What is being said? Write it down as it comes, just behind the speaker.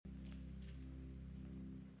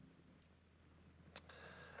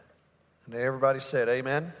And everybody said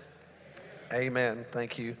amen. Amen.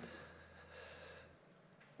 Thank you.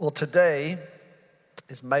 Well, today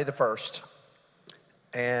is May the 1st,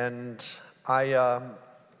 and I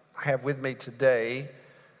have with me today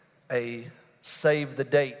a save the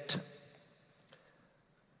date.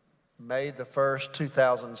 May the 1st,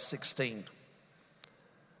 2016.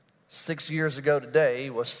 6 years ago today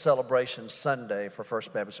was Celebration Sunday for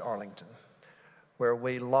First Baptist Arlington, where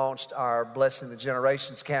we launched our Blessing the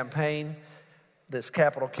Generations campaign, this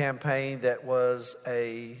capital campaign that was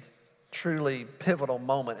a truly pivotal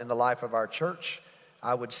moment in the life of our church.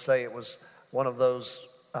 I would say it was one of those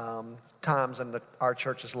times in our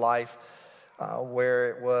church's life where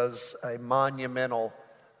it was a monumental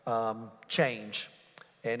change,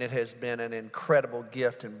 and it has been an incredible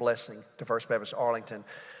gift and blessing to First Baptist Arlington.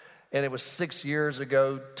 And it was 6 years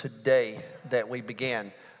ago today that we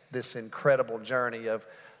began this incredible journey of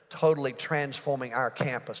totally transforming our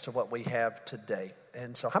campus to what we have today.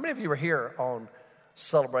 And so how many of you were here on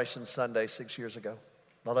Celebration Sunday 6 years ago?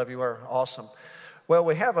 A lot of you were. Awesome. Well,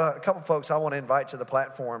 we have a couple folks I want to invite to the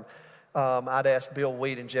platform. I'd ask Bill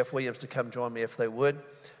Weed and Jeff Williams to come join me if they would.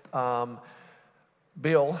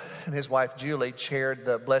 Bill and his wife Julie chaired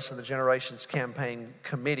the Blessing the Generations campaign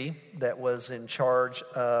committee that was in charge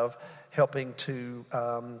of helping to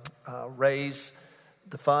raise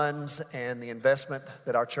the funds and the investment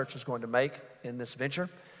that our church is going to make in this venture.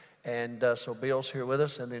 And so Bill's here with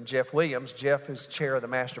us. And then Jeff Williams. Jeff is chair of the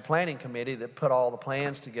master planning committee that put all the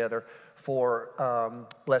plans together for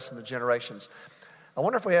Blessing the Generations. I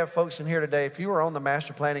wonder if we have folks in here today, if you were on the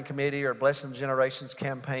master planning committee or Blessing the Generations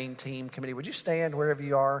campaign team committee, would you stand wherever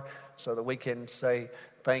you are so that we can say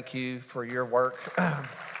thank you for your work?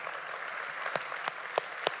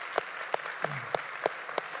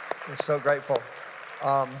 We're so grateful.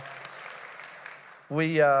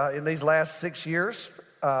 In these last 6 years,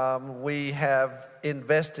 we have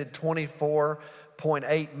invested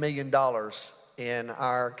 $24.8 million in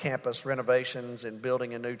our campus renovations and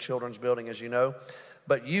building a new children's building, as you know.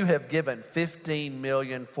 But you have given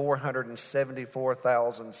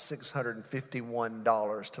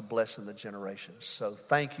 $15,474,651 to Blessing the Generations. So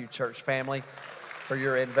thank you, church family, for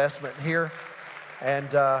your investment here. And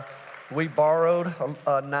we borrowed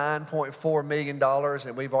 $9.4 million,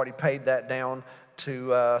 and we've already paid that down to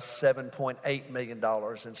 $7.8 million.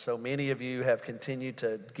 And so many of you have continued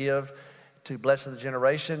to give to Blessing the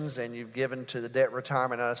Generations, and you've given to the debt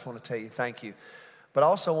retirement. I just want to tell you thank you. But I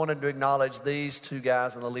also wanted to acknowledge these two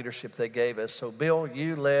guys and the leadership they gave us. So Bill,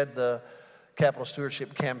 you led the Capital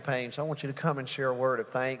Stewardship Campaign. So I want you to come and share a word of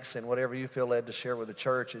thanks and whatever you feel led to share with the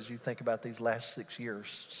church as you think about these last 6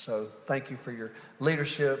 years. So thank you for your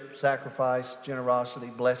leadership, sacrifice, generosity,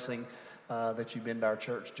 blessing that you've been to our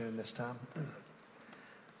church during this time.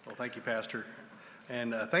 Well, thank you, Pastor.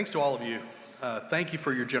 And thanks to all of you. Thank you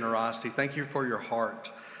for your generosity. Thank you for your heart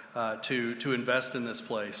to invest in this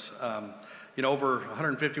place. Over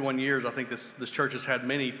 151 years, I think this church has had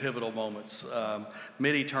many pivotal moments,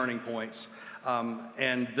 many turning points.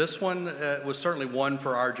 And this one was certainly one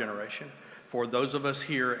for our generation, for those of us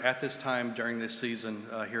here at this time during this season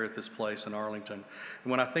here at this place in Arlington.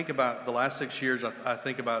 And when I think about the last 6 years, I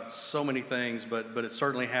think about so many things, but it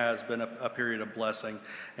certainly has been a period of blessing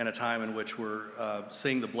and a time in which we're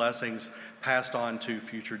seeing the blessings passed on to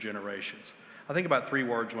future generations. I think about three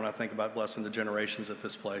words when I think about Blessing the Generations at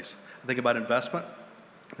this place. I think about investment,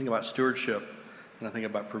 I think about stewardship, and I think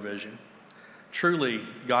about provision. Truly,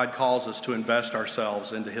 God calls us to invest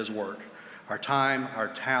ourselves into His work. Our time, our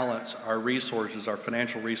talents, our resources, our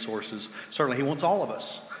financial resources. Certainly, He wants all of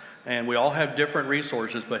us. And we all have different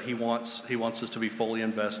resources, but He wants us to be fully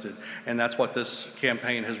invested. And that's what this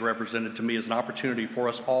campaign has represented to me as an opportunity for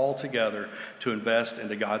us all together to invest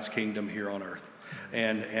into God's kingdom here on earth.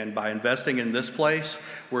 And by investing in this place,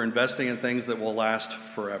 we're investing in things that will last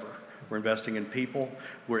forever. We're investing in people,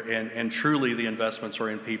 and truly the investments are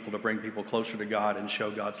in people to bring people closer to God and show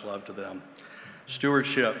God's love to them.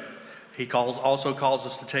 Stewardship, He also calls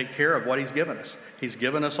us to take care of what He's given us. He's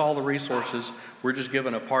given us all the resources. We're just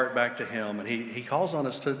giving a part back to Him, and He calls on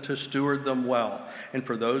us to steward them well. And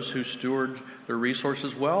for those who steward their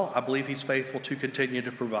resources well, I believe He's faithful to continue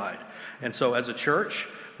to provide. And so as a church,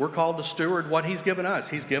 we're called to steward what He's given us.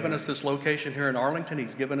 He's given us this location here in Arlington.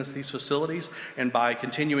 He's given us these facilities. And by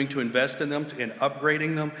continuing to invest in them and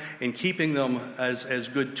upgrading them and keeping them as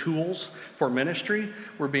good tools for ministry,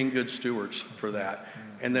 we're being good stewards for that.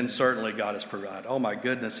 And then certainly God has provided. Oh my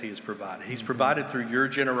goodness, He has provided. He's provided through your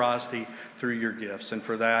generosity, through your gifts. And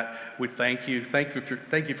for that, we thank you. Thank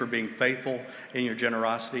you for being faithful in your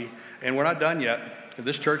generosity. And we're not done yet.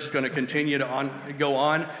 This church is going to continue to go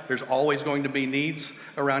on. There's always going to be needs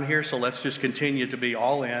around here, so let's just continue to be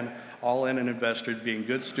all in and invested, being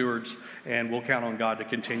good stewards, and we'll count on God to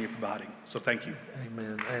continue providing. So thank you.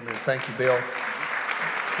 Amen. Amen. Thank you, Bill.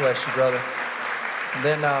 Bless you, brother. And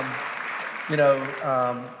then,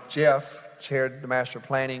 Jeff chaired the Master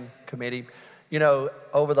Planning Committee.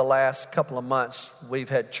 Over the last couple of months, we've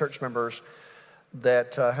had church members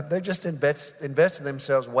that they've just invested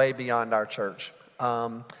themselves way beyond our church.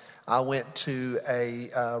 I went to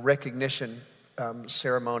a recognition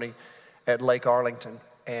ceremony at Lake Arlington,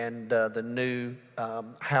 and the new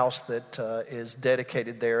house that is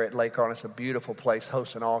dedicated there at Lake Arlington, it's a beautiful place,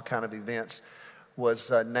 hosting all kind of events,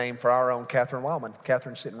 was named for our own Catherine Wildman.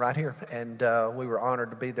 Catherine's sitting right here, and we were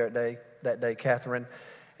honored to be there that day, Catherine.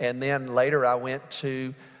 And then later I went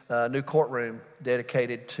to a new courtroom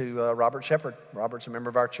dedicated to Robert Shepard. Robert's a member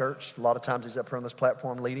of our church. A lot of times he's up here on this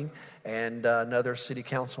platform leading, and another city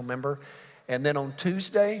council member. And then on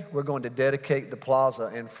Tuesday, we're going to dedicate the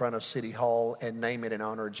plaza in front of City Hall and name it in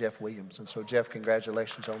honor of Jeff Williams. And so, Jeff,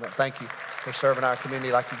 congratulations on that. Thank you for serving our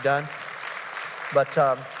community like you've done. But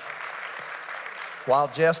while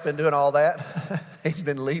Jeff's been doing all that, he's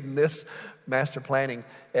been leading this master planning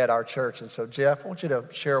at our church. And so, Jeff, I want you to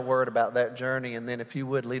share a word about that journey, and then if you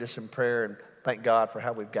would, lead us in prayer and thank God for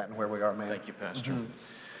how we've gotten where we are, man. Thank you, Pastor. Mm-hmm.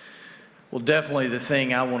 Well, definitely the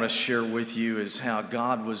thing I want to share with you is how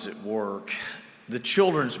God was at work. The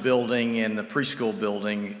children's building and the preschool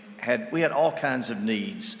building, we had all kinds of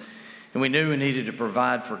needs, and we knew we needed to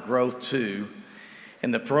provide for growth too.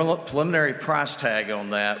 And the preliminary price tag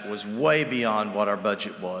on that was way beyond what our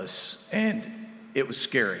budget was, and it was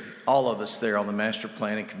scary. All of us there on the Master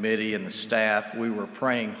Planning Committee and the staff, we were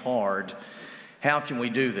praying hard. How can we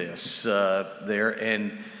do this there?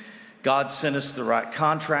 And God sent us the right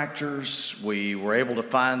contractors. We were able to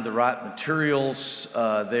find the right materials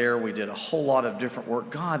there. We did a whole lot of different work.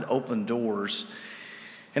 God opened doors.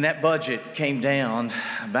 And that budget came down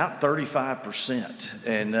about 35%.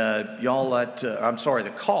 And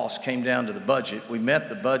the cost came down to the budget. We met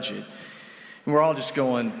the budget. And we're all just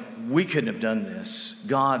going, we couldn't have done this.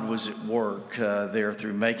 God was at work there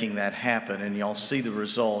through making that happen. And y'all see the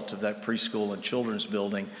result of that preschool and children's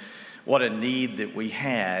building. What a need that we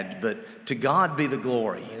had, but to God be the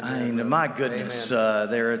glory. Amen. I mean, my goodness,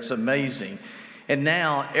 there, it's amazing. And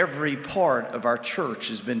now every part of our church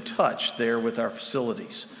has been touched there with our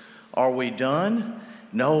facilities. Are we done?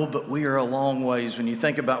 No, but we are a long ways when you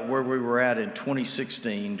think about where we were at in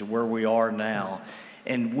 2016 to where we are now.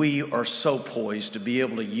 And we are so poised to be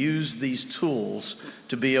able to use these tools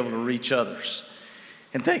to be able to reach others.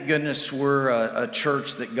 And thank goodness we're a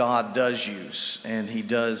church that God does use, and He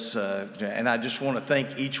does. And I just want to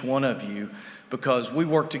thank each one of you because we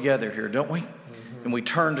work together here, don't we? Mm-hmm. And we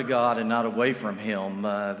turn to God and not away from Him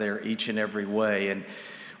there each and every way. And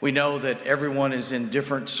we know that everyone is in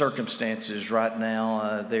different circumstances right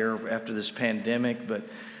now there after this pandemic. But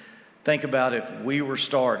think about if we were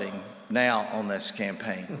starting now on this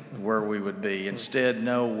campaign, where we would be. Instead,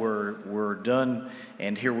 no, we're done,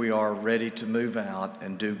 and here we are ready to move out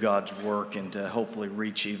and do God's work and to hopefully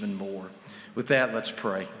reach even more. With that, let's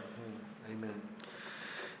pray. Amen.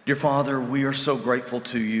 Dear Father, we are so grateful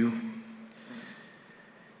to you.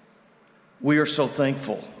 We are so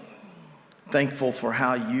thankful for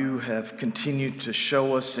how you have continued to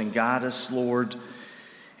show us and guide us, Lord,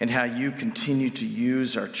 and how you continue to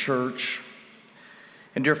use our church.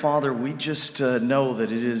 And dear Father, we just know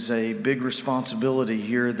that it is a big responsibility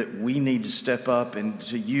here that we need to step up and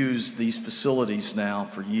to use these facilities now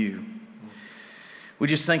for you. We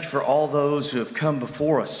just thank you for all those who have come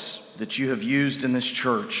before us that you have used in this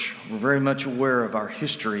church. We're very much aware of our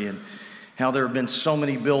history and how there have been so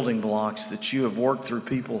many building blocks that you have worked through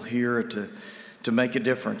people here to make a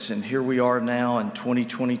difference. And here we are now in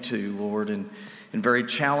 2022, Lord, and in very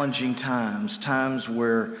challenging times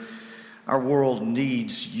where our world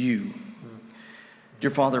needs you.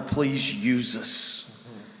 Dear Father, please use us.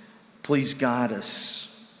 Please guide us.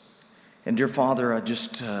 And dear Father, I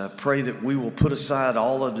just pray that we will put aside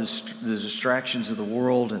all of the distractions of the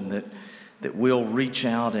world and that we'll reach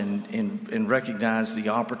out and recognize the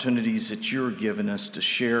opportunities that you're giving us to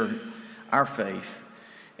share our faith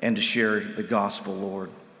and to share the gospel,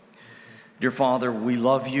 Lord. Dear Father, we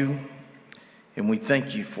love you. And we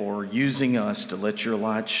thank you for using us to let your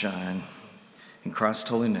light shine. In Christ's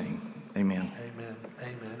holy name, amen. Amen,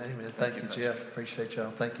 amen, amen. Thank you, Jeff. Appreciate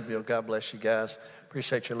y'all. Thank you, Bill. God bless you guys.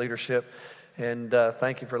 Appreciate your leadership. And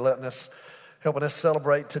thank you for helping us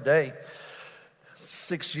celebrate today.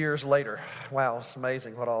 6 years later. Wow, it's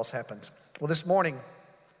amazing what all's happened. Well, this morning,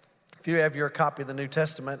 If you have your copy of the New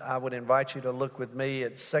Testament, I would invite you to look with me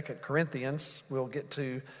at 2 Corinthians. We'll get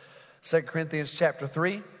to 2 Corinthians chapter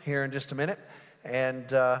 3 here in just a minute.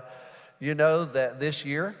 And you know that this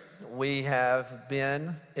year we have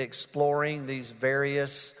been exploring these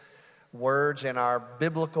various words in our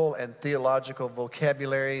biblical and theological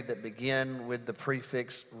vocabulary that begin with the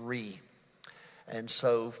prefix re. And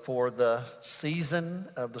so for the season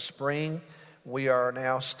of the spring, we are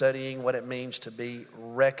now studying what it means to be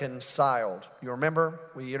reconciled. You remember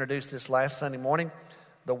we introduced this last Sunday morning,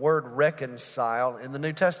 the word reconcile in the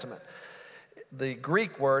New Testament. The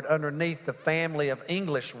Greek word underneath the family of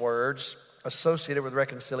English words associated with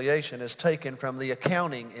reconciliation is taken from the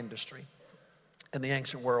accounting industry in the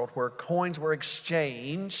ancient world, where coins were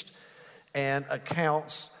exchanged and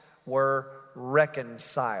accounts were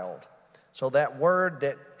reconciled. So that word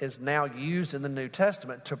that is now used in the New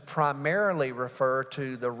Testament to primarily refer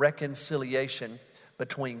to the reconciliation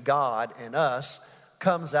between God and us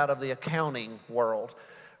comes out of the accounting world,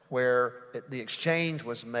 where the exchange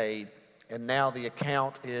was made and now the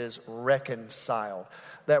account is reconciled.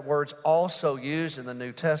 That word's also used in the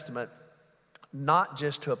New Testament not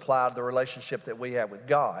just to apply to the relationship that we have with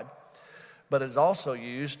God, but it's also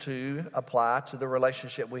used to apply to the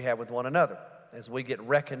relationship we have with one another. As we get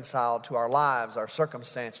reconciled to our lives, our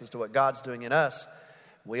circumstances, to what God's doing in us,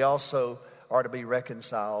 we also are to be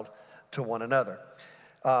reconciled to one another.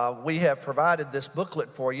 We have provided this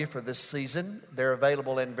booklet for you for this season. They're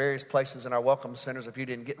available in various places in our welcome centers if you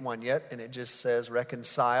didn't get one yet, and it just says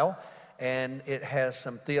Reconcile, and it has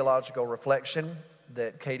some theological reflection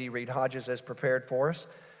that Katie Reed Hodges has prepared for us.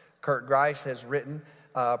 Kurt Grice has written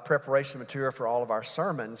preparation material for all of our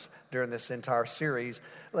sermons during this entire series.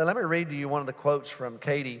 Let me read to you one of the quotes from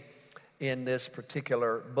Katie in this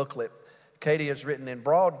particular booklet. Katie has written, in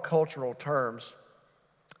broad cultural terms,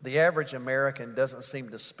 the average American doesn't seem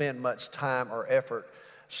to spend much time or effort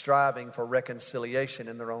striving for reconciliation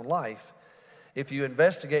in their own life. If you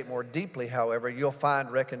investigate more deeply, however, you'll find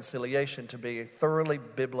reconciliation to be a thoroughly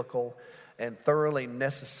biblical and thoroughly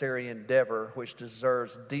necessary endeavor which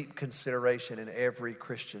deserves deep consideration in every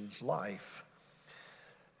Christian's life.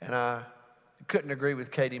 And I couldn't agree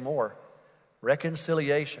with Katie more.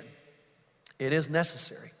 Reconciliation, it is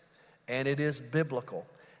necessary and it is biblical,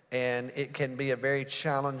 and it can be a very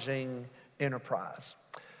challenging enterprise.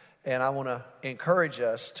 And I want to encourage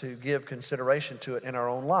us to give consideration to it in our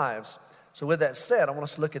own lives. So with that said, I want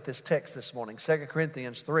us to look at this text this morning, 2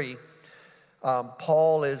 Corinthians 3.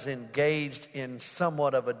 Paul is engaged in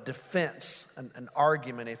somewhat of a defense, an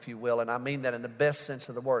argument, if you will, and I mean that in the best sense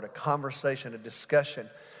of the word, a conversation, a discussion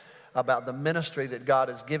about the ministry that God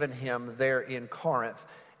has given him there in Corinth.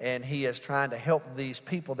 And he is trying to help these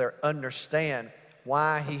people there understand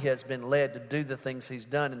why he has been led to do the things he's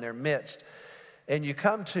done in their midst. And you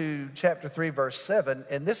come to chapter 3, verse 7,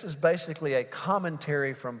 and this is basically a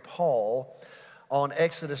commentary from Paul on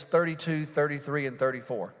Exodus 32, 33, and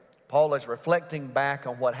 34. Paul is reflecting back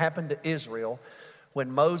on what happened to Israel when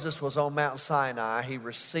Moses was on Mount Sinai. He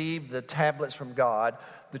received the tablets from God.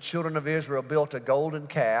 The children of Israel built a golden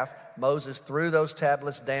calf. Moses threw those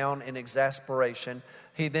tablets down in exasperation.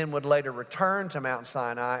 He then would later return to Mount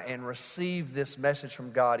Sinai and receive this message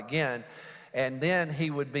from God again. And then he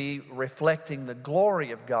would be reflecting the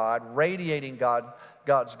glory of God, radiating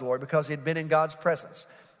God's glory, because he had been in God's presence.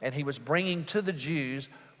 And he was bringing to the Jews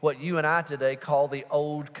what you and I today call the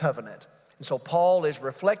Old Covenant. And so Paul is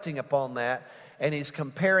reflecting upon that, and he's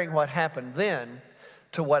comparing what happened then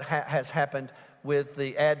to what has happened with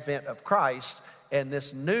the advent of Christ and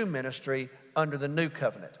this new ministry under the new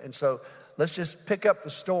covenant. And so let's just pick up the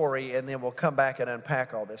story, and then we'll come back and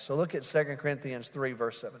unpack all this. So look at 2 Corinthians 3,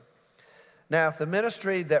 verse 7. Now, if the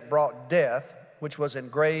ministry that brought death, which was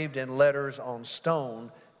engraved in letters on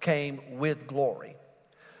stone, came with glory,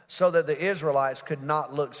 so that the Israelites could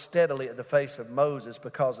not look steadily at the face of Moses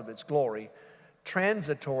because of its glory,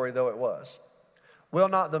 transitory though it was, will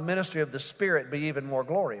not the ministry of the Spirit be even more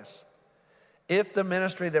glorious? If the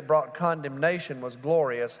ministry that brought condemnation was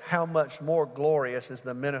glorious, how much more glorious is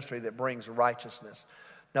the ministry that brings righteousness?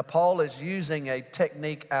 Now, Paul is using a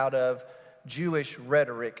technique out of Jewish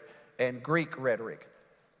rhetoric and Greek rhetoric,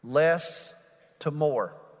 less to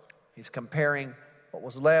more. He's comparing what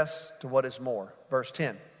was less to what is more. Verse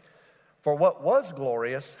 10. For what was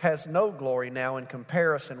glorious has no glory now in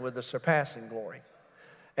comparison with the surpassing glory.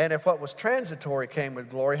 And if what was transitory came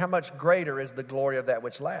with glory, how much greater is the glory of that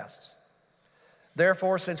which lasts?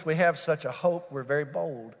 Therefore, since we have such a hope, we're very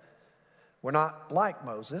bold. We're not like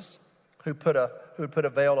Moses, who put a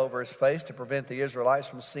veil over his face to prevent the Israelites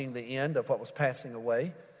from seeing the end of what was passing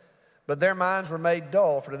away. But their minds were made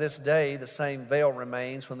dull, for to this day the same veil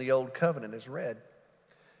remains when the old covenant is read.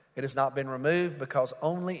 It has not been removed, because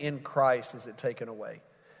only in Christ is it taken away.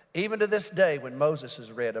 Even to this day, when Moses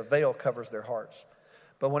is read, a veil covers their hearts.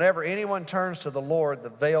 But whenever anyone turns to the Lord, the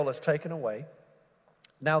veil is taken away.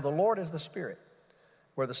 Now the Lord is the Spirit.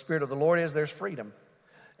 Where the Spirit of the Lord is, there's freedom.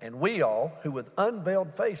 And we all, who with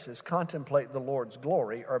unveiled faces contemplate the Lord's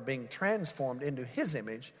glory, are being transformed into His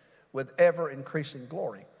image with ever-increasing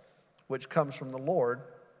glory, which comes from the Lord,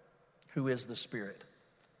 who is the Spirit.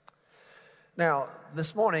 Now,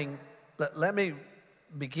 this morning, let me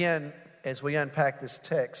begin as we unpack this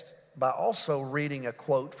text by also reading a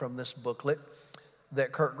quote from this booklet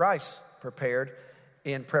that Kurt Grice prepared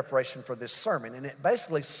in preparation for this sermon. And it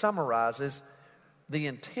basically summarizes the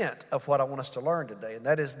intent of what I want us to learn today. And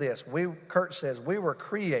that is this. Kurt says, we were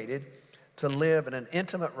created to live in an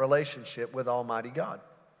intimate relationship with Almighty God,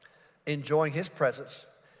 enjoying His presence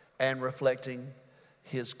and reflecting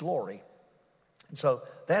His glory. And so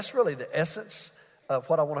that's really the essence of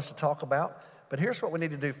what I want us to talk about. But here's what we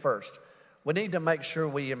need to do first. We need to make sure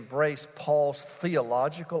we embrace Paul's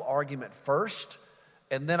theological argument first,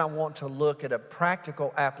 and then I want to look at a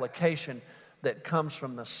practical application that comes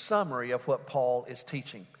from the summary of what Paul is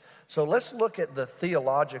teaching. So let's look at the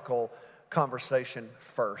theological conversation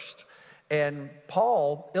first. And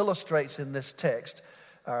Paul illustrates in this text,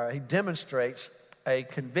 he demonstrates a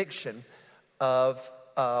conviction of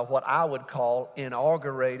what I would call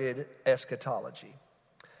inaugurated eschatology.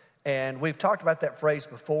 And we've talked about that phrase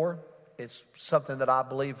before. It's something that I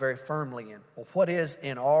believe very firmly in. Well, what is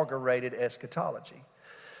inaugurated eschatology?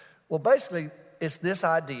 Well, basically, it's this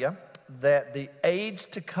idea that the age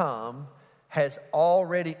to come has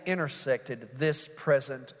already intersected this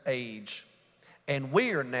present age, and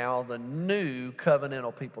we are now the new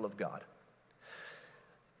covenantal people of God.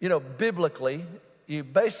 You know, biblically, you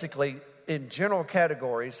basically, in general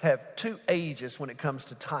categories, have two ages when it comes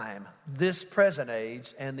to time: this present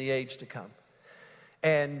age and the age to come.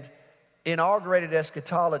 And inaugurated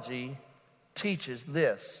eschatology teaches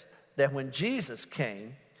this, that when Jesus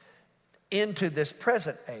came into this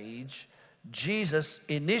present age, Jesus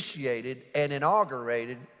initiated and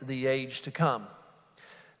inaugurated the age to come.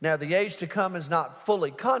 Now, the age to come is not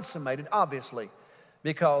fully consummated, obviously,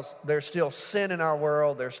 because there's still sin in our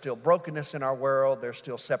world, there's still brokenness in our world, there's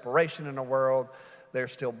still separation in our world,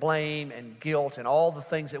 there's still blame and guilt and all the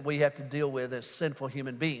things that we have to deal with as sinful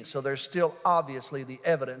human beings. So there's still obviously the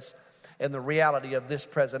evidence and the reality of this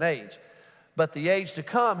present age. But the age to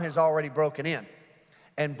come has already broken in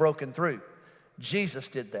and broken through. Jesus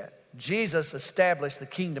did that. Jesus established the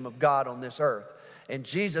kingdom of God on this earth. And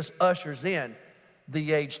Jesus ushers in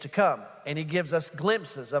the age to come. And He gives us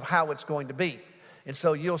glimpses of how it's going to be. And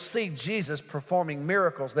so you'll see Jesus performing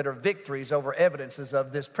miracles that are victories over evidences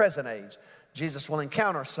of this present age. Jesus will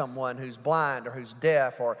encounter someone who's blind or who's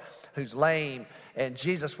deaf or who's lame, and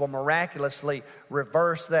Jesus will miraculously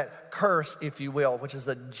reverse that curse, if you will, which is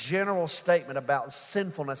the general statement about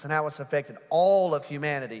sinfulness and how it's affected all of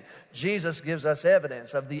humanity. Jesus gives us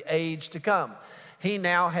evidence of the age to come. He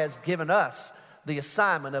now has given us the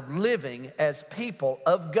assignment of living as people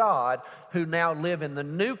of God who now live in the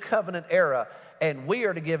new covenant era, and we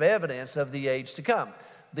are to give evidence of the age to come.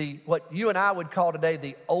 What you and I would call today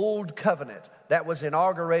the old covenant that was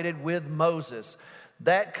inaugurated with Moses.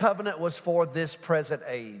 That covenant was for this present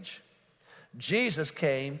age. Jesus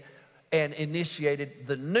came and initiated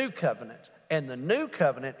the new covenant, and the new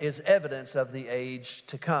covenant is evidence of the age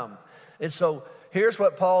to come. And so here's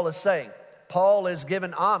what Paul is saying. Paul is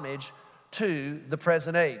giving homage to the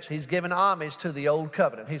present age. He's given homage to the old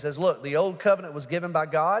covenant. He says, look, the old covenant was given by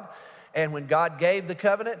God. And when God gave the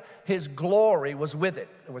covenant, His glory was with it.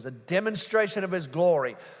 There was a demonstration of His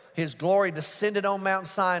glory. His glory descended on Mount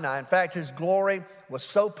Sinai. In fact, His glory was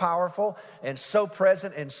so powerful and so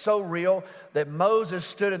present and so real that Moses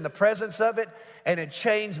stood in the presence of it, and it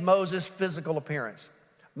changed Moses' physical appearance.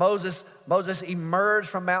 Moses emerged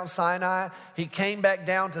from Mount Sinai. He came back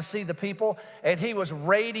down to see the people, and he was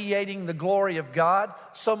radiating the glory of God,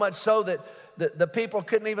 so much so that the people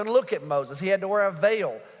couldn't even look at Moses. He had to wear a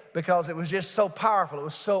veil, because it was just so powerful. It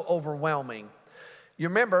was so overwhelming. You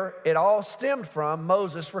remember, it all stemmed from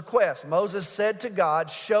Moses' request. Moses said to God,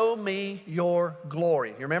 show me your glory.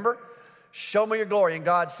 You remember? Show me your glory. And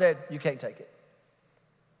God said, you can't take it.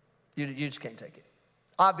 You just can't take it.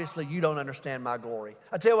 Obviously, you don't understand my glory.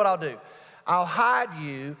 I tell you what I'll do. I'll hide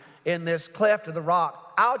you in this cleft of the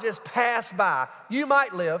rock. I'll just pass by. You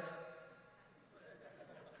might live.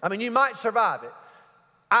 I mean, you might survive it.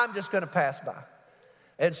 I'm just going to pass by.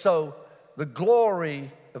 And so the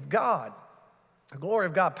glory of God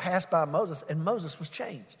passed by Moses, and Moses was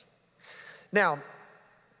changed. Now,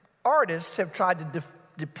 artists have tried to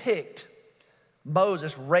depict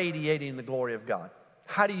Moses radiating the glory of God.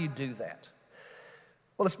 How do you do that?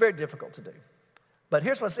 Well, it's very difficult to do. But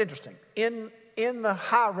here's what's interesting. In the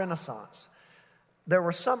High Renaissance, there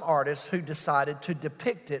were some artists who decided to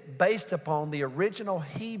depict it based upon the original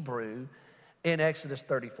Hebrew in Exodus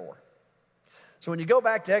 34. So when you go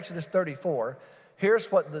back to Exodus 34,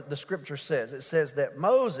 here's what the scripture says. It says that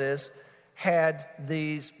Moses had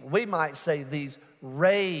these, we might say, these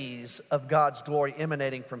rays of God's glory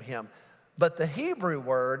emanating from him. But the Hebrew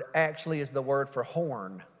word actually is the word for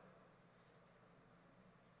horn.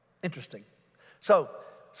 Interesting. So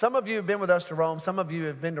some of you have been with us to Rome. Some of you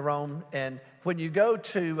have been to Rome. And when you go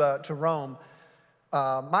to Rome,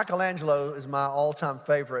 Michelangelo is my all-time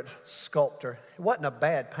favorite sculptor. He wasn't a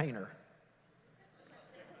bad painter.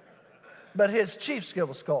 But his chief skill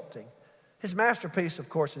was sculpting. His masterpiece, of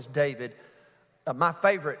course, is David. My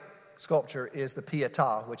favorite sculpture is the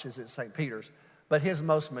Pietà, which is at St. Peter's. But his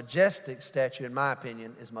most majestic statue, in my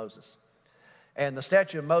opinion, is Moses. And the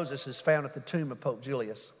statue of Moses is found at the tomb of Pope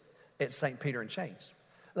Julius at St. Peter in Chains.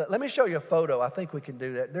 Let me show you a photo. I think we can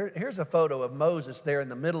do that. Here's a photo of Moses there in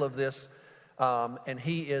the middle of this, and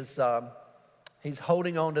he's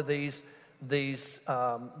holding on to the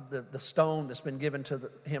stone that's been given to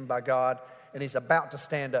him by God, and he's about to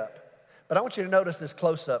stand up. But I want you to notice this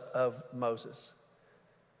close-up of Moses.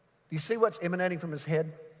 Do you see what's emanating from his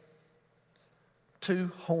head?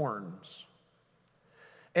 2 horns.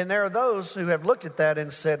 And there are those who have looked at that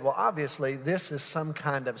and said, well, obviously, this is some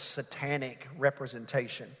kind of satanic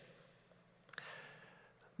representation.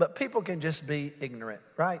 But people can just be ignorant,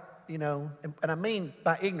 right? You know, and I mean,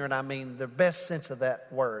 by ignorant, I mean the best sense of that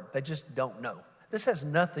word. They just don't know. This has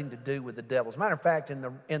nothing to do with the devil. As a matter of fact,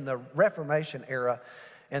 in the Reformation era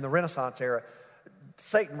and the Renaissance era,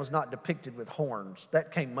 Satan was not depicted with horns.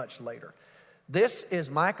 That came much later. This is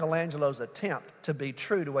Michelangelo's attempt to be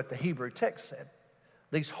true to what the Hebrew text said.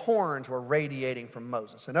 These horns were radiating from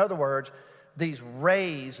Moses. In other words, these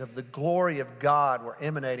rays of the glory of God were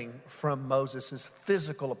emanating from Moses'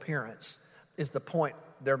 physical appearance, is the point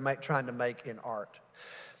they're trying to make in art.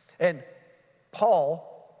 And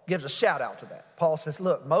Paul gives a shout out to that. Paul says,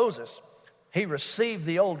 look, Moses, he received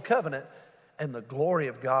the old covenant and the glory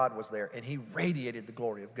of God was there, and he radiated the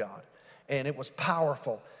glory of God. And it was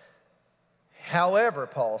powerful. However,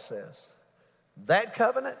 Paul says, that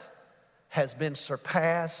covenant has been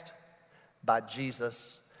surpassed by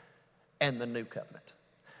Jesus and the new covenant.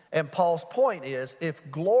 And Paul's point is,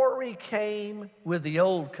 if glory came with the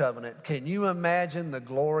old covenant, can you imagine the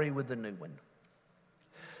glory with the new one?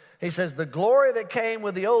 He says the glory that came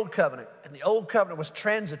with the old covenant, and the old covenant was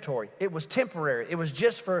transitory. It was temporary. It was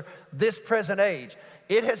just for this present age.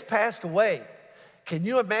 It has passed away. Can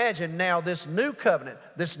you imagine now this new covenant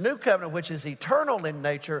which is eternal in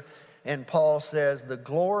nature? And Paul says the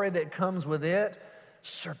glory that comes with it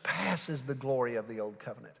surpasses the glory of the old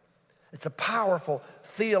covenant. It's a powerful,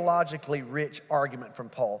 theologically rich argument from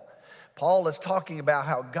Paul. Paul is talking about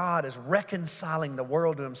how God is reconciling the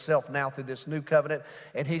world to himself now through this new covenant.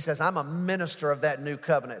 And he says, I'm a minister of that new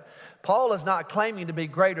covenant. Paul is not claiming to be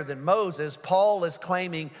greater than Moses. Paul is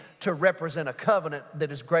claiming to represent a covenant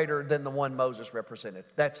that is greater than the one Moses represented.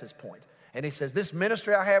 That's his point. And he says, this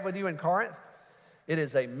ministry I have with you in Corinth, it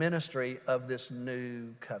is a ministry of this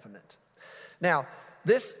new covenant. Now,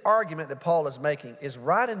 this argument that Paul is making is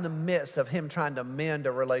right in the midst of him trying to mend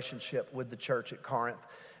a relationship with the church at Corinth.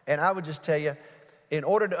 And I would just tell you, in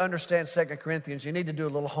order to understand 2 Corinthians, you need to do a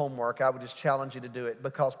little homework. I would just challenge you to do it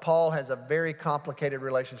because Paul has a very complicated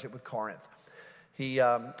relationship with Corinth. He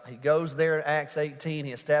goes there in Acts 18.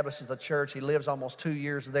 He establishes the church. He lives almost 2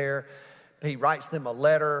 years there. He writes them a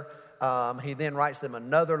letter. He then writes them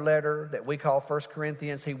another letter that we call 1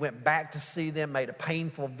 Corinthians. He went back to see them, made a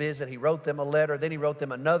painful visit. He wrote them a letter. Then he wrote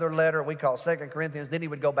them another letter we call 2 Corinthians. Then he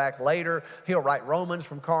would go back later. He'll write Romans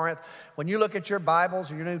from Corinth. When you look at your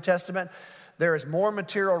Bibles or your New Testament, there is more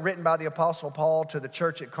material written by the Apostle Paul to the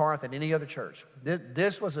church at Corinth than any other church.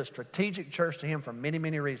 This was a strategic church to him for many,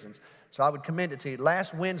 many reasons. So I would commend it to you.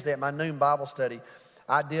 Last Wednesday at my noon Bible study,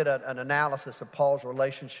 I did an analysis of Paul's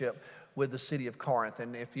relationship with the city of Corinth.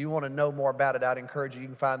 And if you want to know more about it, I'd encourage you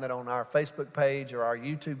can find that on our Facebook page or our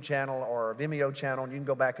YouTube channel or our Vimeo channel, and you can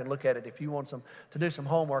go back and look at it if you want to do some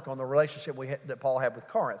homework on the relationship that Paul had with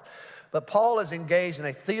Corinth. But Paul is engaged in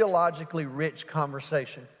a theologically rich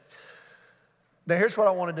conversation. Now, here's what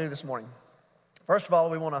I want to do this morning. First of all,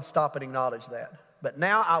 we want to stop and acknowledge that. But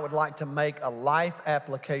now I would like to make a life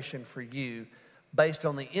application for you based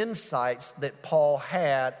on the insights that Paul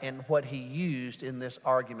had and what he used in this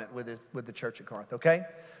argument with the church at Corinth, okay?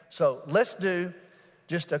 So let's do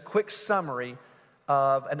just a quick summary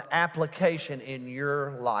of an application in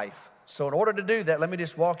your life. So in order to do that, let me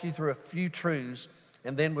just walk you through a few truths,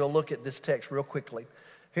 and then we'll look at this text real quickly.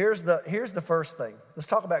 Here's the first thing. Let's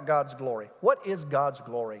talk about God's glory. What is God's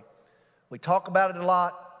glory? We talk about it a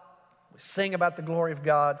lot. We sing about the glory of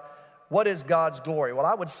God. What is God's glory? Well,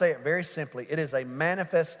 I would say it very simply. It is a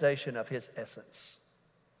manifestation of His essence.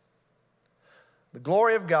 The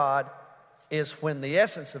glory of God is when the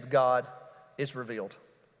essence of God is revealed.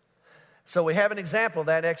 So we have an example of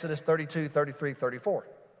that in Exodus 32, 33, 34.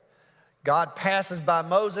 God passes by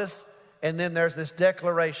Moses, and then there's this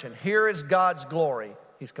declaration. Here is God's glory.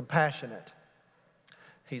 He's compassionate.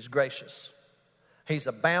 He's gracious. He's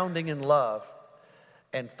abounding in love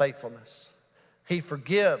and faithfulness. He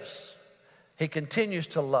forgives. He continues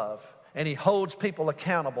to love. And He holds people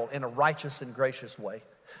accountable in a righteous and gracious way.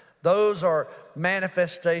 Those are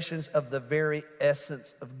manifestations of the very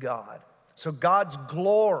essence of God. So God's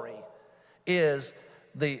glory is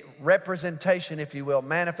the representation, if you will,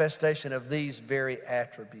 manifestation of these very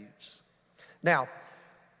attributes. Now,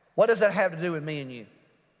 what does that have to do with me and you?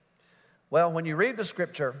 Well, when you read the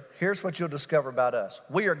scripture, here's what you'll discover about us.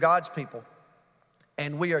 We are God's people,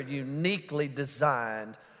 and we are uniquely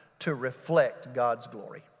designed to reflect God's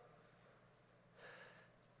glory.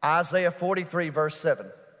 Isaiah 43, verse 7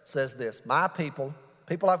 says this, my people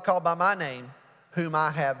I've called by my name, whom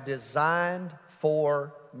I have designed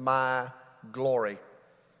for my glory.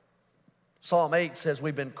 Psalm 8 says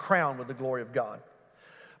we've been crowned with the glory of God.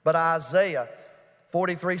 But Isaiah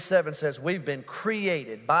 43:7 says we've been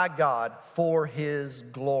created by God for His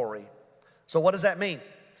glory. So what does that mean?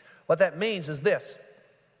 What that means is this,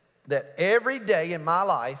 that every day in my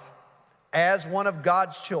life, as one of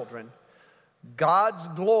God's children, God's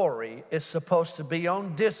glory is supposed to be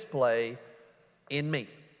on display in me.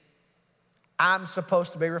 I'm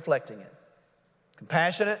supposed to be reflecting it.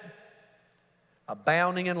 Compassionate,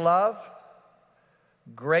 abounding in love,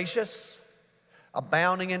 gracious,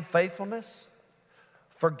 abounding in faithfulness,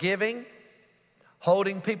 forgiving,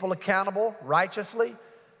 holding people accountable righteously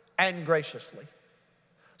and graciously.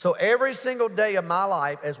 So every single day of my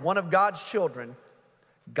life as one of God's children,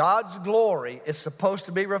 God's glory is supposed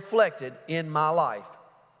to be reflected in my life.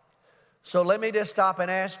 So let me just stop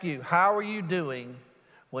and ask you, how are you doing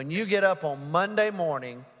when you get up on Monday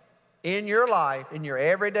morning in your life, in your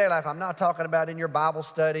everyday life? I'm not talking about in your Bible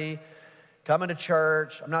study, coming to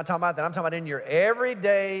church. I'm not talking about that. I'm talking about in your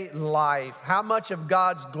everyday life. How much of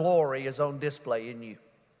God's glory is on display in you?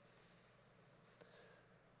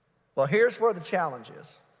 Well, here's where the challenge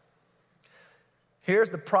is.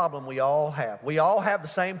 Here's the problem we all have. We all have the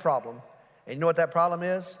same problem. And you know what that problem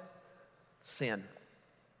is? Sin.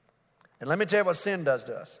 And let me tell you what sin does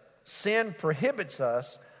to us. Sin prohibits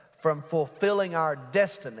us from fulfilling our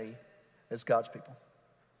destiny as God's people.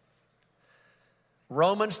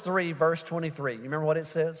 Romans 3, verse 23. You remember what it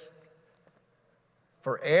says?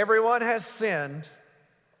 For everyone has sinned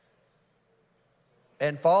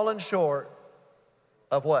and fallen short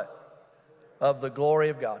of what? Of the glory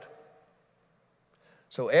of God.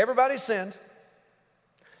 So everybody sinned,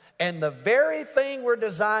 and the very thing we're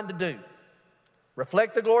designed to do,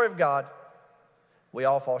 reflect the glory of God, we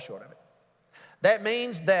all fall short of it. That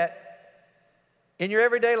means that in your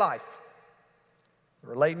everyday life,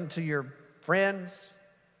 relating to your friends,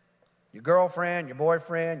 your girlfriend, your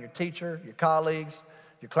boyfriend, your teacher, your colleagues,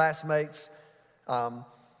 your classmates, your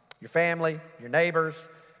family, your neighbors,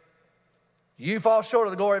 you fall short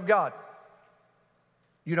of the glory of God.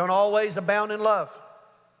 You don't always abound in love.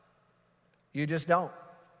 You just don't.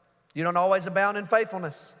 You don't always abound in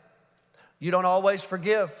faithfulness. You don't always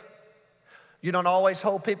forgive. You don't always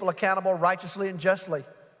hold people accountable righteously and justly.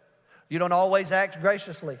 You don't always act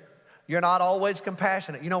graciously. You're not always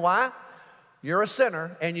compassionate. You know why? You're a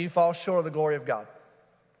sinner and you fall short of the glory of God.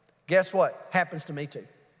 Guess what? Happens to me too.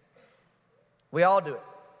 We all do it.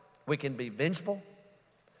 We can be vengeful.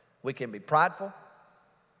 We can be prideful.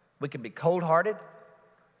 We can be cold-hearted.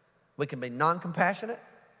 We can be non-compassionate.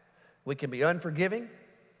 We can be unforgiving.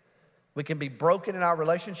 We can be broken in our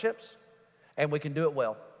relationships. And we can do it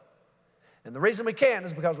well. And the reason we can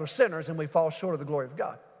is because we're sinners and we fall short of the glory of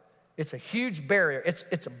God. It's a huge barrier.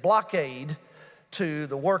 It's a blockade to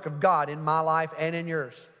the work of God in my life and in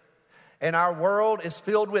yours. And our world is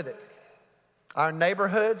filled with it. Our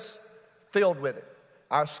neighborhoods, filled with it.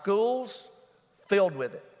 Our schools, filled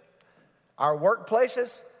with it. Our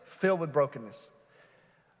workplaces, filled with brokenness.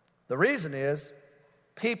 The reason is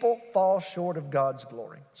people fall short of God's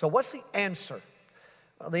glory. So what's the answer?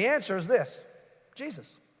 Well, the answer is this: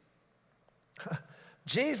 Jesus.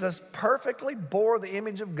 Jesus perfectly bore the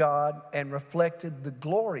image of God and reflected the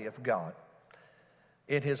glory of God.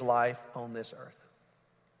 in his life on this earth.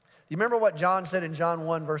 You remember what John said in John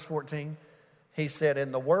 1, verse 14? He said,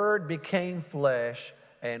 and the Word became flesh,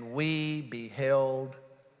 and we beheld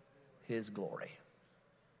his glory.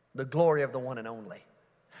 The glory of the one and only.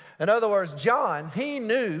 In other words, John, he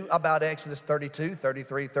knew about Exodus 32,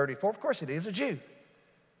 33, 34. Of course he did. He was a Jew.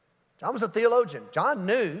 John was a theologian. John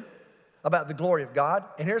knew about the glory of God.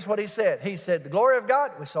 And here's what he said. He said, the glory of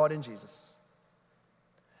God, we saw it in Jesus.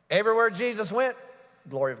 Everywhere Jesus went,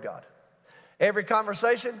 glory of God. Every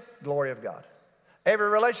conversation, glory of God. Every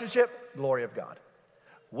relationship, glory of God.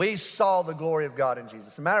 We saw the glory of God in Jesus.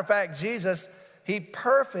 As a matter of fact, Jesus, he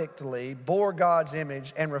perfectly bore God's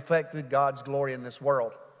image and reflected God's glory in this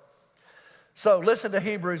world. So listen to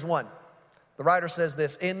Hebrews 1. The writer says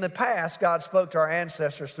this, in the past, God spoke to our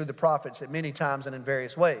ancestors through the prophets at many times and in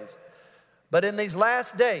various ways. But in these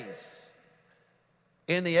last days,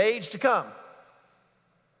 in the age to come,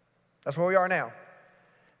 that's where we are now,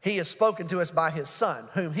 he has spoken to us by his Son,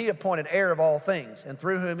 whom he appointed heir of all things, and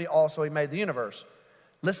through whom he made the universe.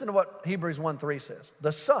 Listen to what Hebrews 1:3 says.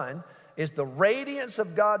 The Son is the radiance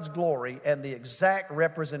of God's glory and the exact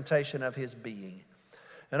representation of his being.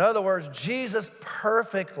 In other words, Jesus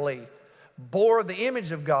perfectly bore the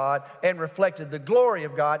image of God and reflected the glory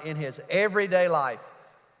of God in his everyday life.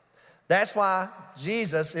 That's why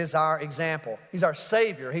Jesus is our example. He's our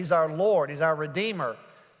Savior. He's our Lord. He's our Redeemer.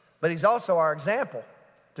 But he's also our example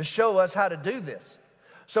to show us how to do this.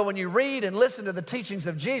 So when you read and listen to the teachings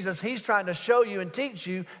of Jesus, he's trying to show you and teach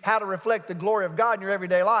you how to reflect the glory of God in your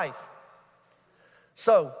everyday life.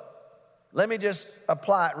 So let me just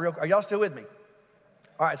apply it real quick. Are y'all still with me?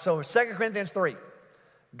 All right, so 2 Corinthians 3.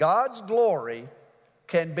 God's glory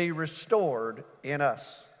can be restored in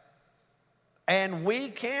us. And we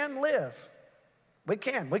can live. We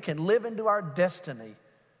can live into our destiny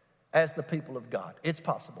as the people of God. It's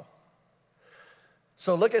possible.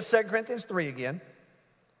 So look at 2 Corinthians 3 again.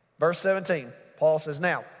 Verse 17, Paul says,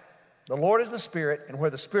 now, the Lord is the Spirit, and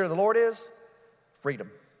where the Spirit of the Lord is,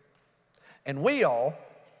 freedom. And we all,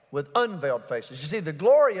 with unveiled faces. You see, the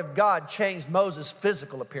glory of God changed Moses'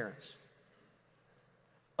 physical appearance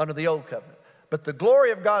under the old covenant. But the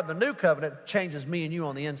glory of God in the new covenant changes me and you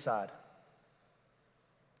on the inside.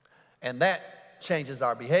 And that changes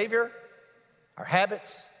our behavior, our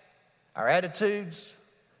habits, our attitudes,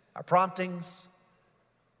 our promptings,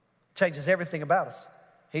 changes everything about us.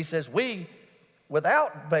 He says we,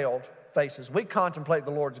 without veiled faces, we contemplate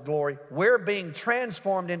the Lord's glory. We're being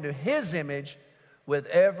transformed into his image with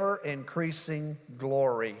ever increasing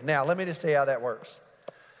glory. Now, let me just tell you how that works.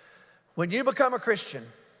 When you become a Christian,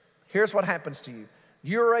 here's what happens to you.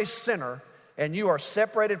 You're a sinner and you are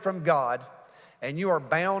separated from God and you are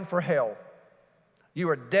bound for hell. You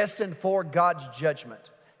are destined for God's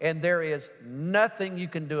judgment. And there is nothing you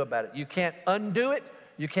can do about it. You can't undo it.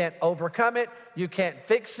 You can't overcome it. You can't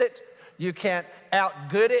fix it. You can't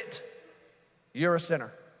outgood it. You're a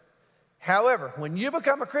sinner. However, when you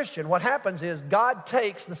become a Christian, what happens is God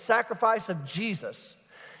takes the sacrifice of Jesus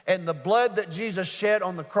and the blood that Jesus shed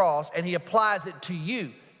on the cross, and he applies it to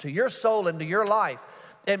you, to your soul, and to your life.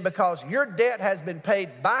 And because your debt has been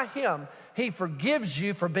paid by him, he forgives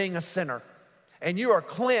you for being a sinner. And you are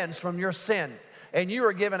cleansed from your sin. And you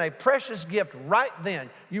are given a precious gift right then.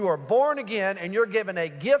 You are born again and you're given a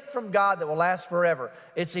gift from God that will last forever.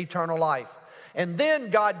 It's eternal life. And then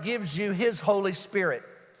God gives you his Holy Spirit.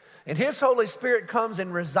 And his Holy Spirit comes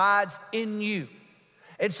and resides in you.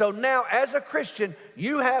 And so now as a Christian,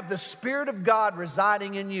 you have the Spirit of God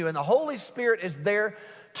residing in you. And the Holy Spirit is there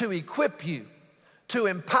to equip you, to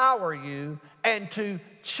empower you, and to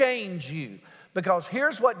change you. Because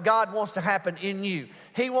here's what God wants to happen in you.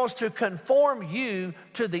 He wants to conform you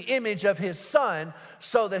to the image of his Son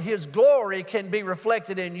so that his glory can be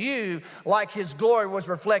reflected in you like his glory was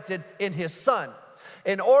reflected in his Son.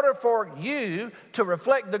 In order for you to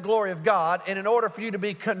reflect the glory of God and in order for you to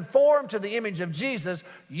be conformed to the image of Jesus,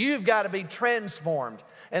 you've got to be transformed.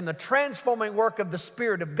 And the transforming work of the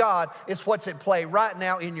Spirit of God is what's at play right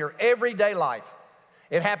now in your everyday life.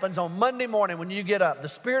 It happens on Monday morning when you get up. The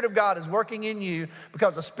Spirit of God is working in you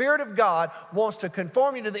because the Spirit of God wants to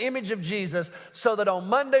conform you to the image of Jesus so that on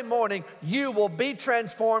Monday morning you will be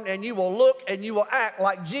transformed and you will look and you will act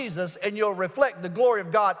like Jesus and you'll reflect the glory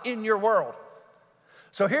of God in your world.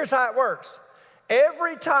 So here's how it works.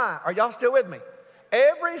 Every time, are y'all still with me?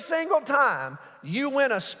 Every single time you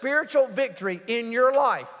win a spiritual victory in your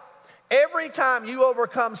life, every time you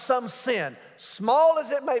overcome some sin, small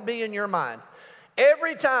as it may be in your mind,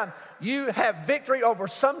 every time you have victory over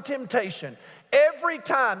some temptation, Every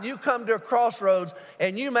time you come to a crossroads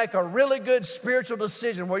and you make a really good spiritual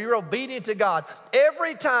decision where you're obedient to God,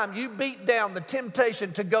 every time you beat down the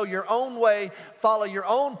temptation to go your own way, follow your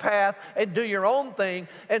own path, and do your own thing,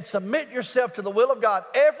 and submit yourself to the will of God,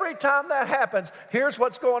 every time that happens, here's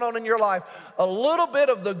what's going on in your life. A little bit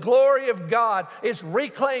of the glory of God is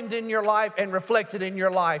reclaimed in your life and reflected in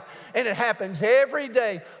your life. And it happens every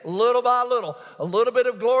day, little by little. A little bit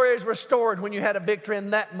of glory is restored when you had a victory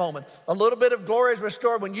in that moment. A little bit of glory is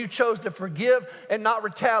restored when you chose to forgive and not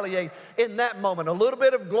retaliate in that moment. A little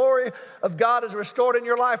bit of glory of God is restored in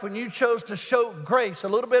your life when you chose to show grace. A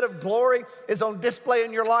little bit of glory is on display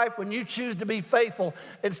in your life when you choose to be faithful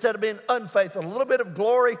instead of being unfaithful. A little bit of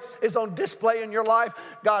glory is on display in your life.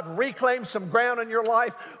 God reclaims some ground in your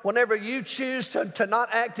life whenever you choose to not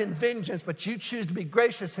act in vengeance, but you choose to be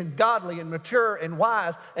gracious and godly and mature and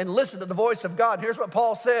wise and listen to the voice of God. Here's what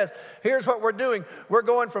Paul says. Here's what we're doing. We're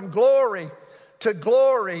going from glory to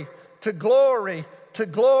glory to glory to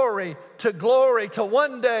glory to glory to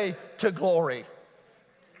one day to glory.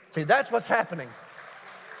 See, that's what's happening.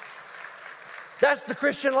 That's the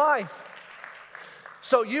Christian life.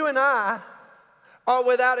 So you and I are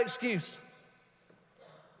without excuse.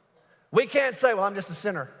 We can't say, well, I'm just a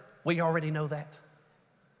sinner. We already know that.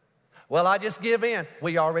 Well, I just give in.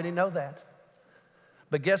 We already know that.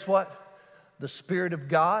 But guess what? The Spirit of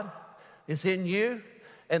God is in you,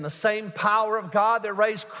 and the same power of God that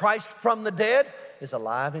raised Christ from the dead is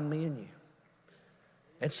alive in me and you.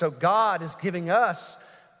 And so God is giving us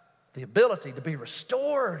the ability to be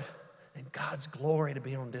restored and God's glory to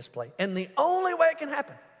be on display. And the only way it can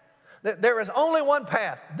happen, there is only one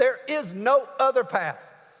path. There is no other path.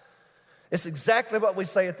 It's exactly what we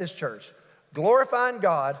say at this church. Glorifying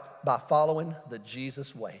God by following the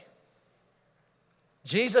Jesus way.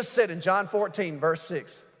 Jesus said in John 14, verse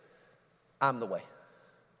 6, I'm the way.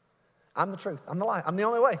 I'm the truth. I'm the life. I'm the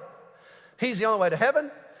only way. He's the only way to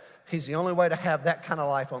heaven. He's the only way to have that kind of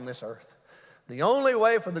life on this earth. The only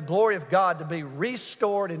way for the glory of God to be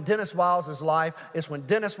restored in Dennis Wiles' life is when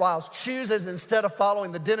Dennis Wiles chooses, instead of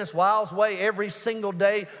following the Dennis Wiles way every single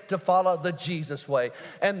day, to follow the Jesus way.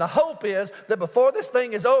 And the hope is that before this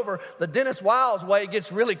thing is over, the Dennis Wiles way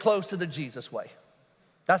gets really close to the Jesus way.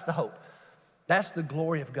 That's the hope. That's the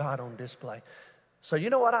glory of God on display. So you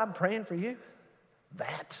know what I'm praying for you?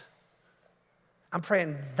 That. I'm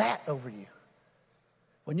praying that over you.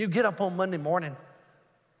 When you get up on Monday morning,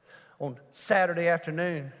 on Saturday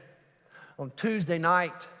afternoon, on Tuesday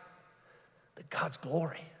night, that God's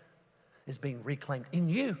glory is being reclaimed in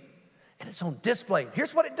you, and it's on display.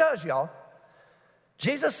 Here's what it does, y'all.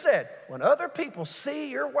 Jesus said, when other people see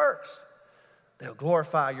your works, they'll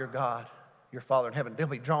glorify your God, your Father in heaven. They'll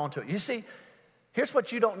be drawn to it. You see, here's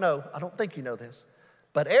what you don't know. I don't think you know this,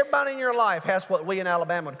 but everybody in your life has what we in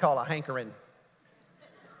Alabama would call a hankering.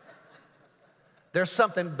 There's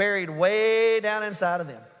something buried way down inside of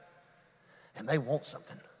them. And they want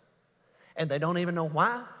something. And they don't even know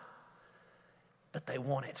why, but they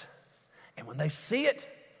want it. And when they see it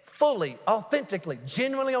fully, authentically,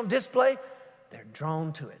 genuinely on display, they're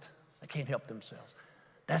drawn to it. They can't help themselves.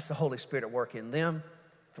 That's the Holy Spirit at work in them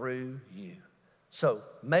through you. So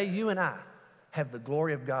may you and I have the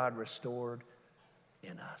glory of God restored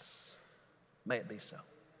in us. May it be so.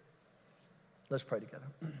 Let's pray together.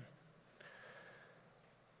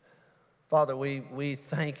 Father, we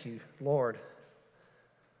thank you, Lord.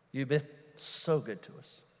 You've been so good to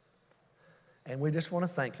us. And we just want to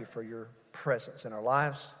thank you for your presence in our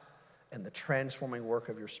lives and the transforming work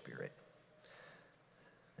of your Spirit.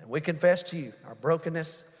 And we confess to you our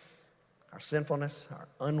brokenness, our sinfulness, our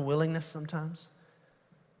unwillingness sometimes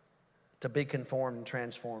to be conformed and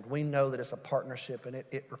transformed. We know that it's a partnership and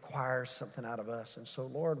it requires something out of us. And so,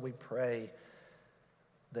 Lord, we pray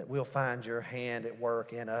that we'll find your hand at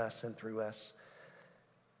work in us and through us,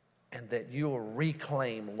 and that you will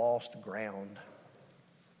reclaim lost ground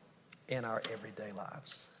in our everyday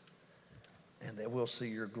lives, and that we'll see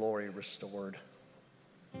your glory restored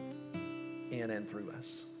in and through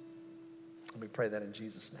us. And we pray that in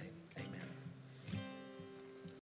Jesus' name. Amen.